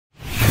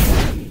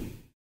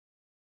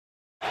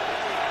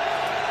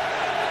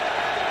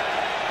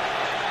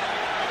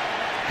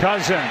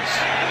Cousins,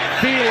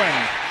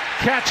 Thielen,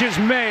 catch is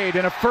made,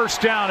 and a first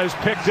down is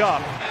picked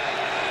up.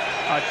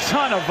 A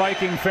ton of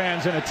Viking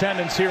fans in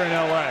attendance here in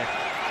LA.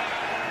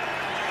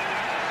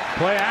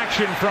 Play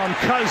action from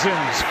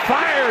Cousins,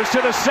 fires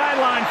to the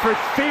sideline for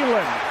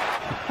Thielen.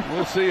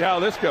 We'll see how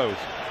this goes.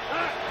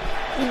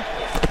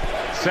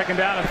 Second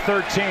down and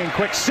 13.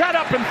 Quick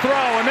setup and throw,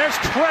 and there's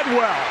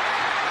Treadwell.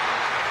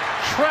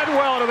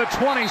 Treadwell to the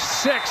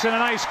 26, and a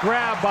nice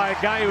grab by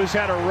a guy who's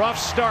had a rough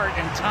start,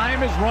 and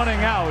time is running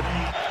out.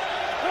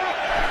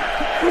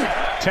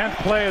 10th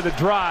play of the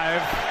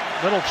drive.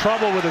 Little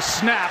trouble with a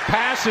snap.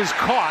 Pass is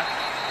caught.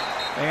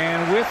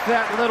 And with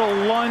that little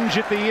lunge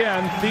at the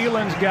end,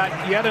 Thielen's got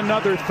yet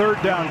another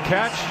third down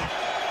catch.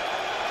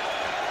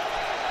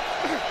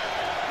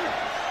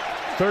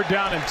 Third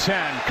down and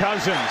 10.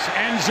 Cousins,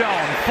 end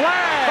zone,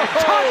 flag,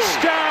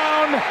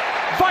 touchdown,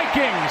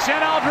 Vikings,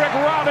 and Aldrick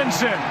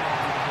Robinson.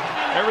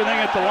 Everything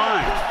at the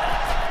line.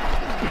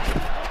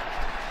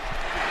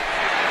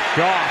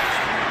 Goff,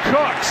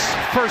 Cooks,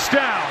 first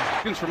down.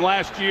 From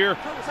last year,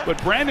 but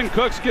Brandon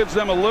Cooks gives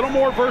them a little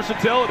more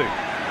versatility.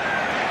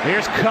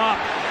 Here's Kupp.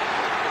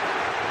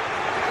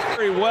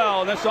 Very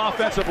well, and this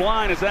offensive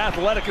line is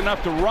athletic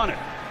enough to run it.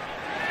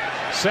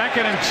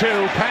 Second and 2.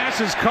 Pass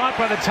is caught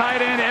by the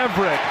tight end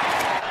Everett.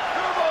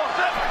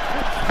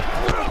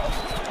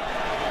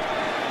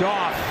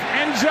 Goff,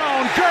 end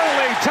zone,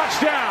 Gurley,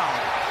 touchdown.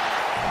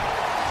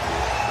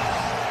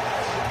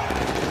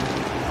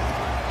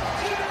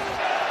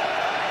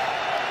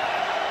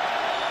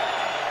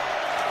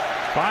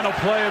 Final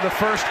play of the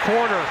first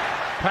quarter.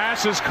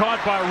 Pass is caught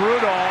by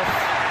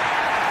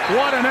Rudolph.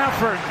 What an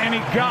effort, and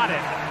he got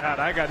it. God,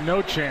 I got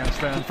no chance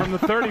then. From the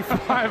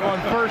 35 on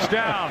first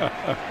down.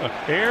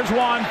 Here's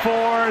one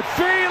for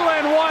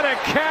Thielen. What a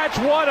catch,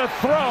 what a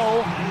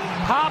throw.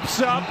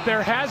 Hops up.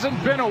 There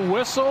hasn't been a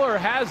whistle, or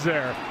has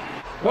there?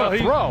 What a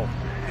throw.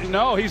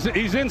 No, he's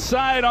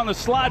inside on the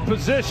slot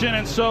position,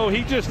 and so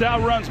he just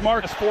outruns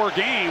Marcus 4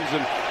 games,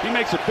 and he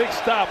makes a big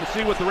stop. We'll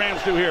see what the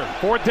Rams do here.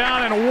 4th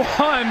down and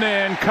 1,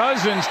 and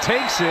Cousins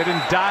takes it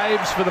and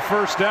dives for the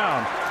first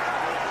down.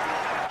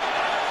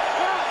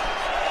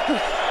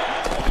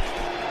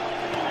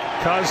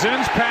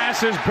 Cousins,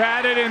 pass is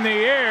batted in the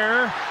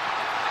air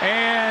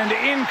and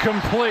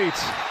incomplete.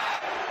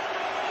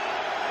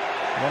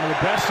 One of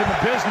the best in the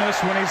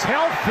business when he's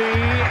healthy,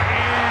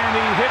 and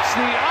he hits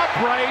the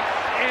upright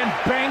and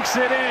banks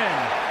it in.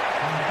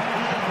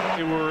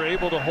 They were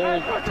able to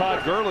hold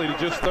Todd Gurley to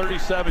just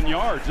 37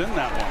 yards in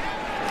that one.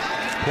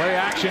 Play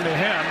action to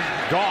him.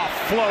 Goff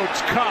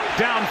floats, Kupp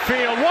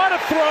downfield. What a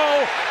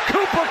throw!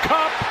 Cooper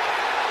Kupp.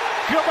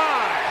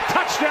 Goodbye.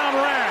 Touchdown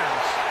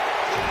Rams.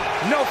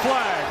 No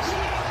flags.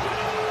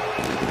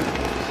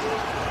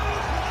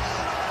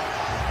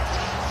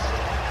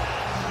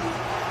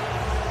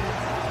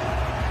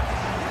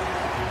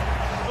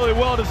 Really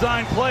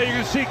well-designed play. You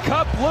can see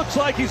Kupp looks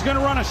like he's going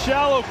to run a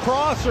shallow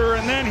crosser,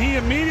 and then he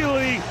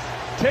immediately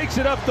takes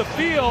it up the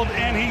field,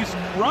 and he's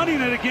running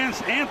it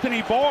against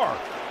Anthony Barr.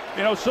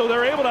 You know, so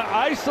they're able to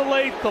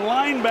isolate the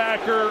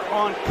linebacker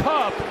on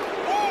Kupp.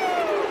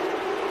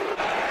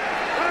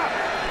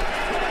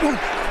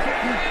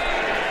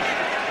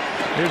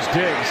 Here's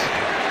Diggs.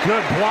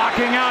 Good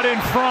blocking out in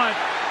front.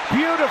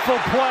 Beautiful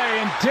play,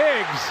 and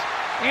Diggs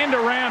into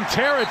Ram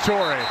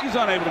territory. He's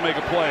unable to make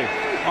a play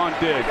on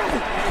Diggs.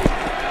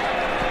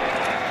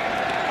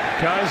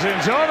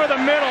 Cousins over the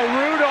middle.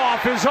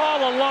 Rudolph is all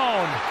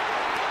alone.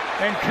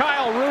 And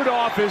Kyle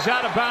Rudolph is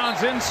out of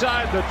bounds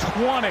inside the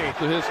 20.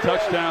 His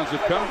touchdowns have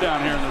come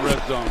down here in the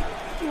red zone.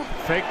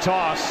 Fake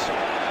toss.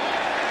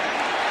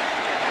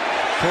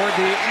 Toward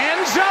the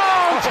end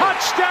zone.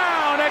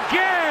 Touchdown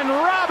again,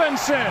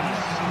 Robinson.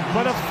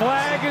 But a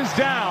flag is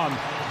down.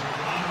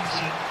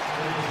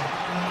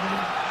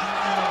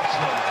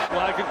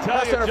 Well, I can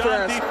tell you,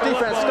 John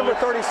defense number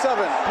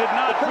 37. Did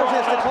not the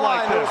penalty throw is declined.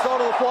 like The this. result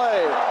of the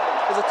play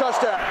is a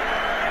touchdown.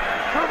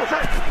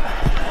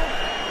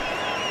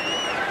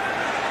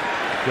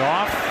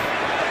 Goff,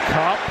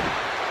 Kupp,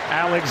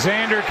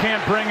 Alexander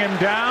can't bring him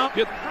down.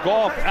 Get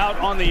Goff out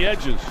on the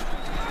edges.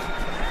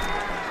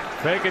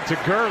 Fake it to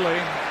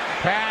Gurley.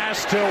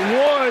 Pass to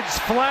Woods.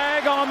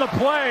 Flag on the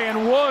play,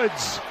 and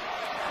Woods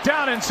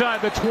down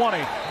inside the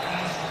 20.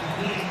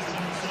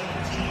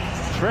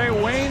 Trey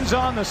Waynes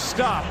on the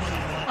stop.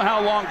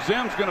 How long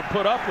Zim's going to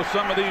put up with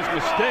some of these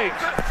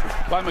mistakes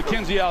by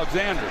Mackenzie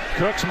Alexander.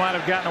 Cooks might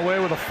have gotten away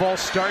with a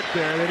false start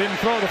there. They didn't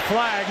throw the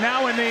flag.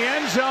 Now in the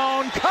end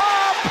zone.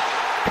 Kupp!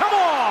 Come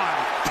on!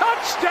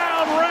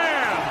 Touchdown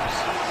Rams!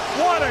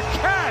 What a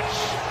catch!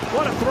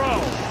 What a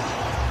throw!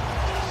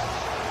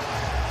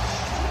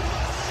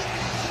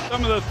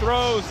 Some of the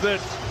throws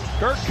that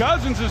Kirk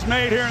Cousins has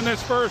made here in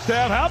this first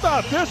half. How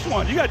about this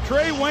one? You got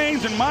Trey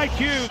Waynes and Mike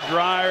Hughes,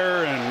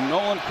 Dreyer and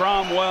Nolan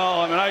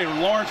Cromwell. I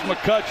mean, Lawrence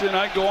McCutcheon.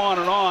 I go on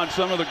and on.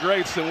 Some of the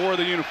greats that wore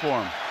the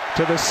uniform.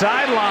 To the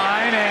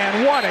sideline,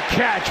 and what a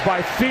catch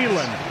by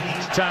Thielen.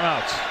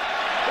 Timeouts.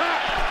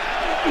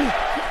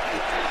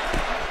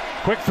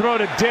 Quick throw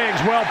to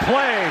Diggs. Well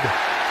played.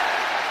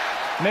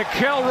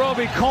 Nickel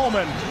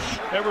Roby-Coleman.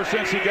 ever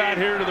since he got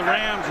here to the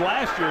Rams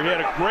last year. He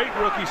had a great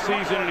rookie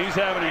season, and he's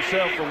having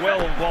himself a well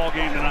of a ball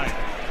game tonight.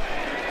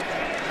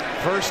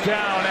 First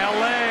down,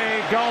 LA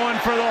going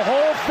for the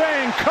whole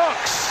thing.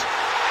 Cooks.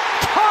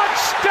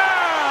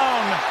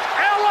 Touchdown,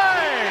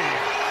 LA.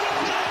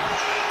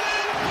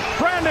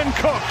 Brandon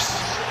Cooks.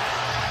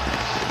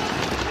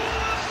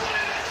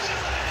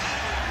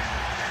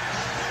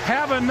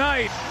 Have a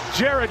night,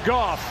 Jared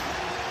Goff.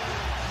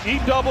 He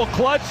double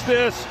clutched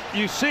this.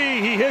 You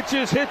see, he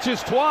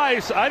hitches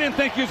twice. I didn't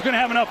think he was going to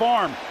have enough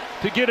arm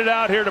to get it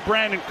out here to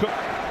Brandon Cooks.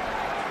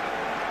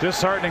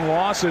 Disheartening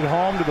loss at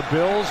home to the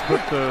Bills,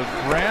 but the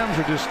Rams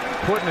are just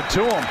putting it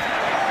to them.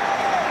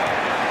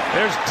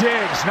 There's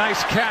Diggs,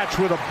 nice catch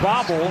with a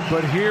bobble,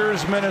 but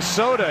here's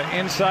Minnesota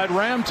inside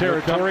Ram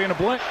territory in a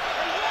blink.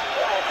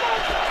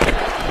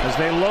 As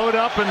they load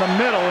up in the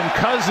middle, and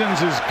Cousins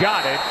has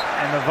got it,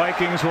 and the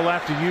Vikings will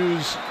have to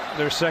use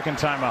their second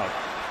timeout.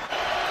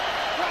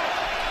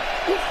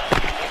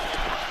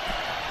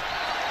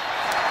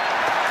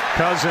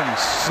 Cousins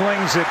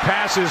slings it,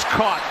 passes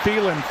caught.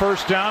 Thielen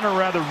first down, or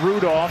rather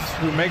Rudolph,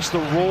 who makes the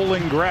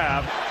rolling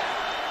grab.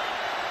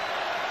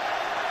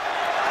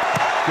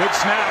 Good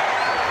snap,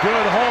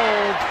 good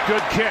hold,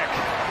 good kick.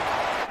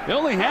 They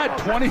only had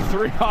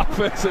 23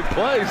 offensive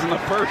plays in the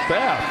first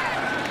half.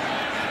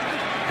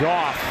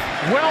 Goff,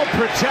 well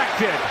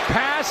protected,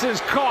 pass is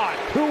caught.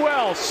 Who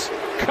else?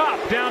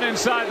 Kupp down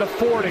inside the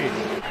 40.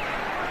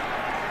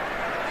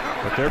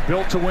 But they're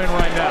built to win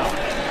right now.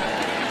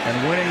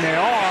 And winning they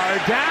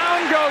are.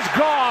 Down goes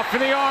Goff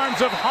in the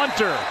arms of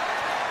Hunter.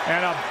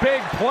 And a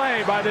big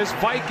play by this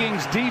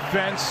Vikings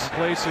defense,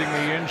 placing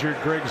the injured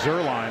Greg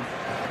Zuerlein.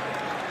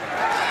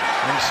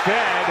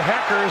 Instead,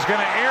 Hecker is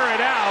going to air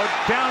it out.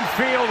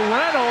 Downfield,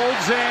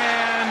 Reynolds,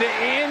 and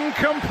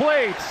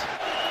incomplete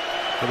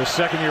for the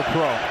second-year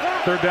pro.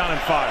 Third down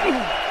and 5.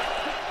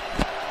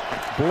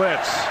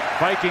 Blitz.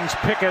 Vikings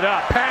pick it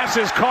up. Pass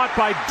is caught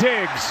by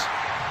Diggs.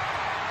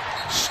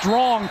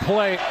 Strong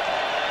play.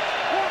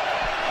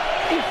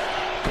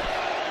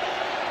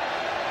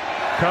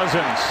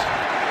 Cousins.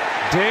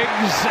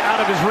 Diggs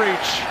out of his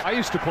reach. I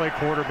used to play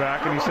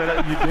quarterback, and he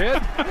said, "You did?"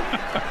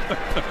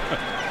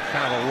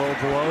 Kind of a low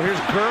blow.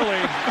 Here's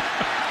Gurley.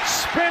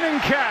 Spinning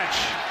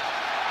catch.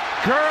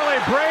 Gurley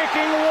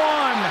breaking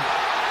one.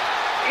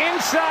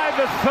 Inside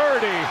the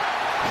 30.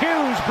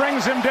 Hughes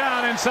brings him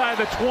down inside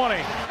the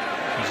 20.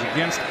 He's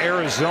against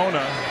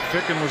Arizona.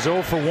 Ficken was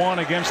 0 for 1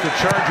 against the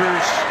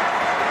Chargers.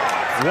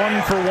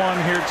 1 for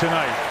 1 here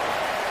tonight.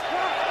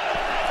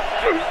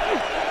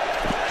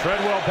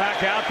 Treadwell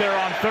back out there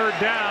on third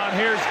down.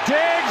 Here's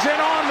Diggs,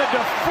 and on the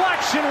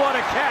deflection, what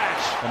a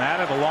catch. Been at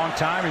it a long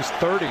time. He's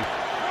 30.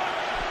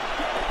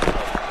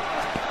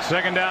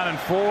 Second down and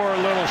 4.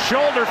 Little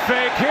shoulder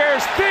fake.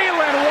 Here's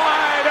Thielen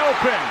wide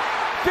open.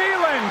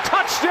 Thielen,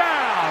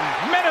 touchdown,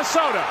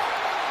 Minnesota.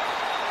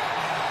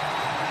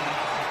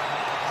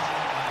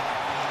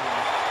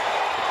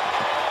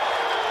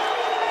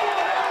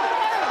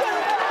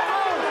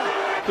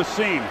 The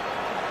seam.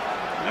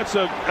 That's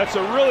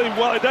a really,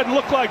 well, it doesn't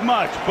look like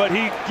much, but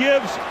he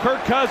gives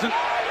Kirk Cousins.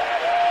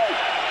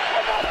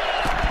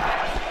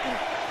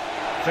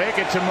 Fake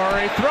it to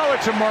Murray, throw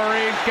it to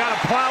Murray, got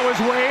to plow his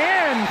way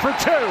in for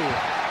 2.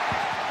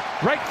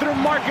 Right through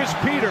Marcus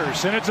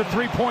Peters, and it's a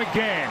 3-point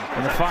game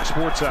in the Fox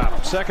Sports app.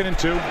 2nd and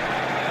 2.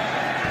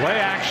 Play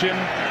action.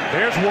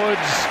 There's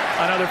Woods,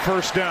 another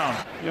first down.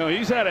 You know,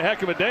 he's had a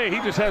heck of a day. He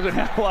just hasn't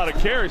had a lot of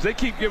carries. They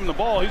keep giving the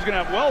ball. He's going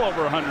to have well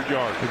over 100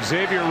 yards.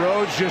 Xavier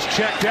Rhodes just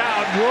checked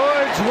out.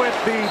 Woods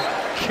with the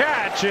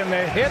catch and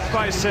the hit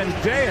by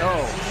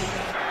Sendejo.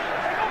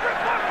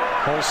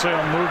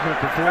 Wholesale movement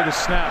before the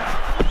snap.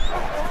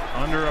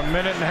 Under a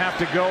minute and a half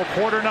to go.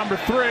 Quarter number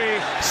 3.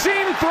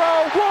 Seam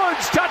throw.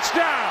 Woods,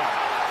 touchdown.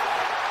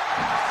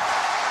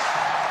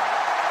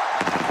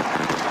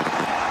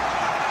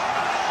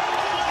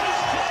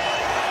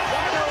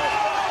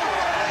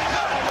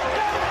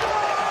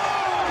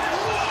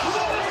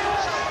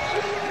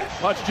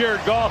 Watch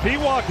Jared Goff.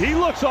 He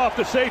looks off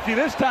the safety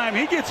this time.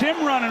 He gets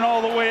him running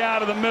all the way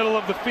out of the middle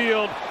of the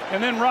field.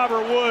 And then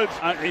Robert Woods,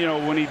 you know,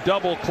 when he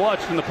double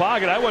clutched in the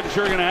pocket, I wasn't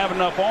sure going to have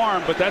enough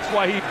arm, but that's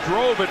why he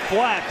drove it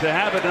flat to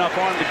have enough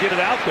arm to get it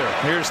out there.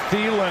 Here's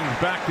Thielen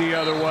back the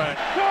other way.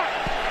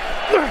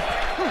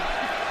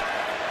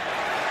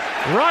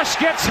 Rush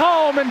gets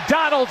home, and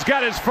Donald's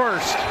got his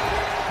first.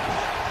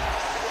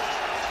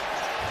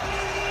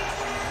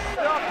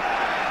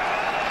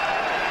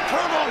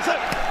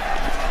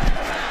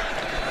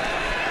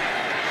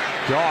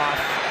 Goff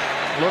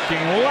looking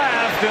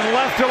left, and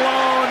left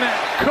alone,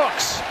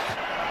 Cooks.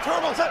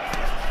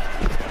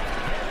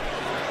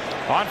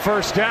 On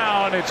first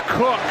down, it's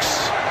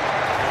Cooks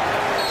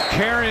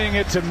carrying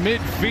it to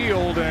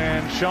midfield,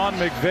 and Sean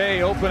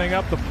McVay opening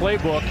up the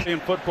playbook. In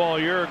football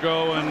a year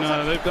ago,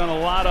 and they've done a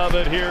lot of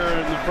it here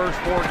in the first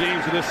 4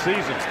 games of this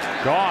season.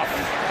 Goff,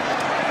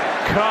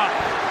 Kupp,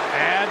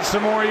 adds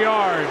some more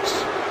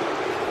yards.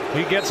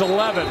 He gets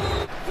 11.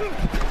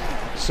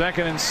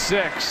 2nd and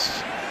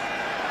 6.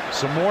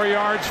 Some more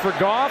yards for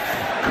Goff.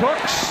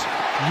 Cooks,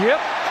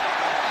 yep.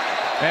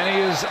 And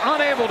he is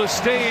unable to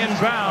stay in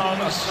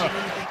bounds.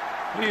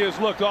 He has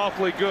looked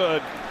awfully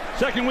good.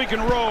 Second week in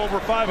a row, over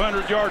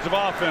 500 yards of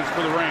offense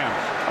for the Rams.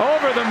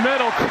 Over the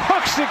middle,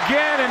 Cooks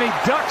again, and he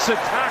ducks a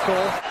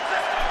tackle.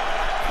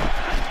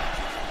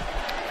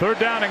 Third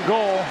down and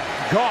goal.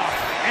 Goff,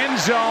 end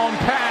zone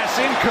pass,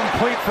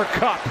 incomplete for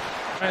Kupp.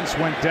 Wentz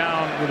went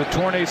down with a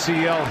torn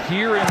ACL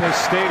here in this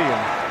stadium.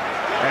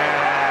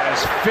 As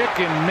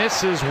Ficken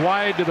misses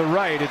wide to the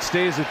right, it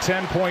stays a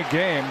 10-point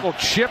game. A little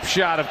chip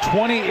shot of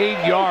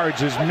 28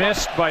 yards is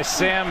missed by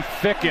Sam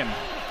Ficken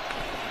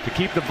to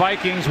keep the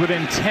Vikings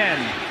within 10.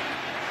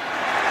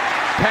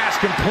 Pass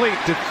complete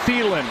to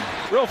Thielen.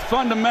 Real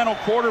fundamental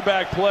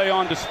quarterback play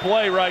on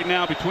display right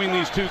now between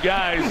these two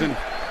guys, and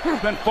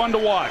it's been fun to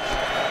watch.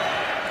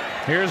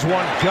 Here's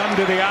one gun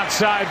to the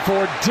outside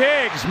for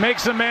Diggs.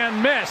 Makes a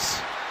man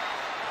miss.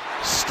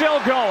 Still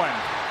going.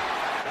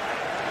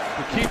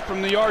 To keep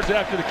from the yards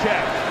after the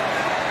catch.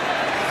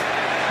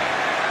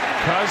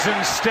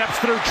 Cousins steps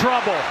through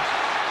trouble.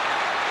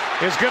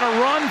 Is going to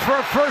run for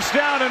a first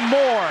down and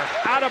more.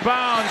 Out of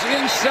bounds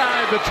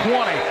inside the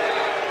 20.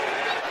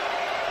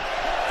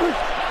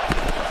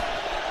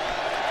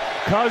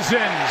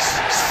 Cousins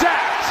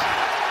sacked.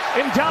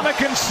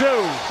 Ndamukong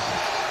Suh.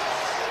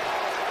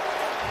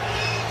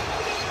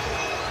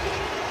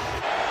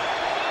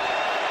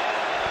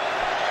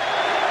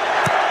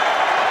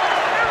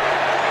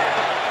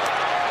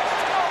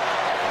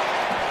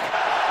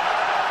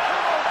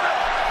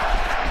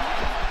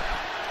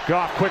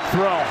 Goff, quick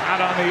throw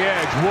out on the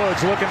edge.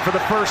 Woods looking for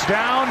the first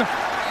down.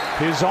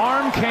 His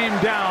arm came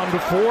down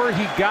before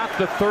he got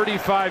the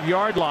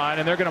 35-yard line,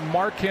 and they're going to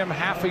mark him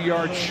half a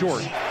yard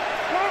short.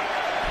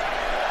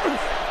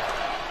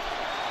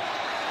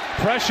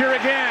 Pressure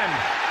again,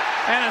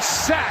 and a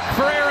sack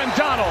for Aaron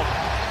Donald.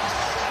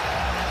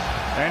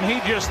 And he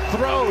just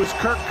throws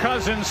Kirk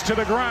Cousins to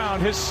the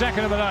ground, his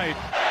second of the night.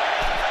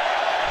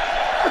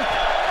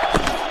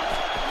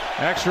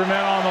 Extra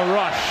men on the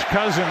rush.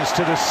 Cousins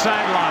to the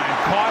sideline,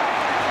 caught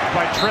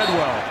by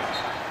Treadwell.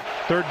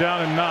 Third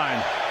down and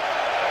 9.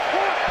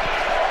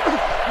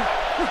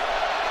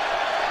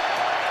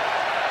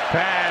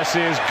 Pass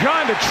is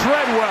gone to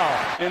Treadwell.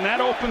 And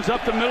that opens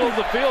up the middle of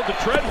the field to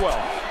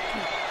Treadwell.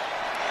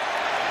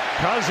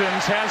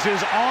 Cousins has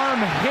his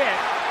arm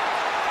hit.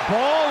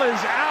 Ball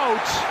is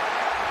out.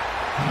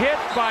 Hit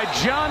by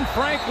John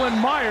Franklin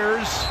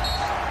Myers.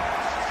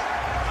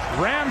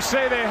 Rams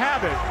say they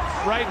have it.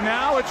 Right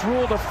now, it's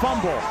ruled a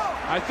fumble.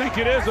 I think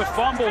it is a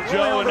fumble,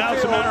 Joe, and now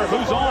it's a matter of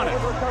who's on it.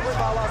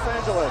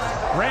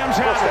 Rams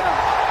have it.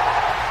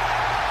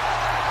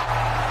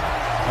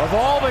 Of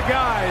all the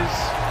guys,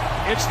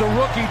 it's the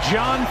rookie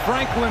John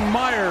Franklin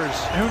Myers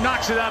who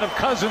knocks it out of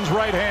Cousins'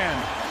 right hand.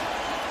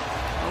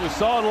 Well, we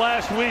saw it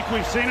last week.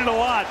 We've seen it a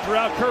lot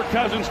throughout Kirk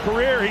Cousins'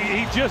 career.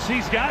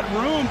 He's got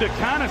room to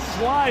kind of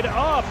slide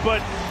up,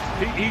 but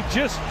he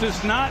just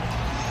does not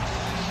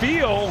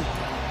feel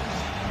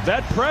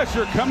that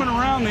pressure coming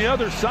around the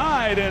other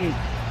side. And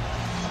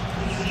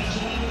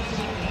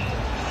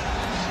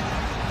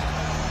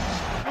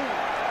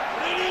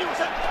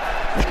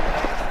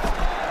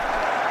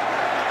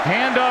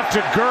hand off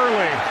to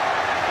Gurley.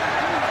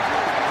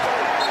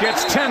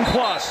 Gets 10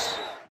 plus.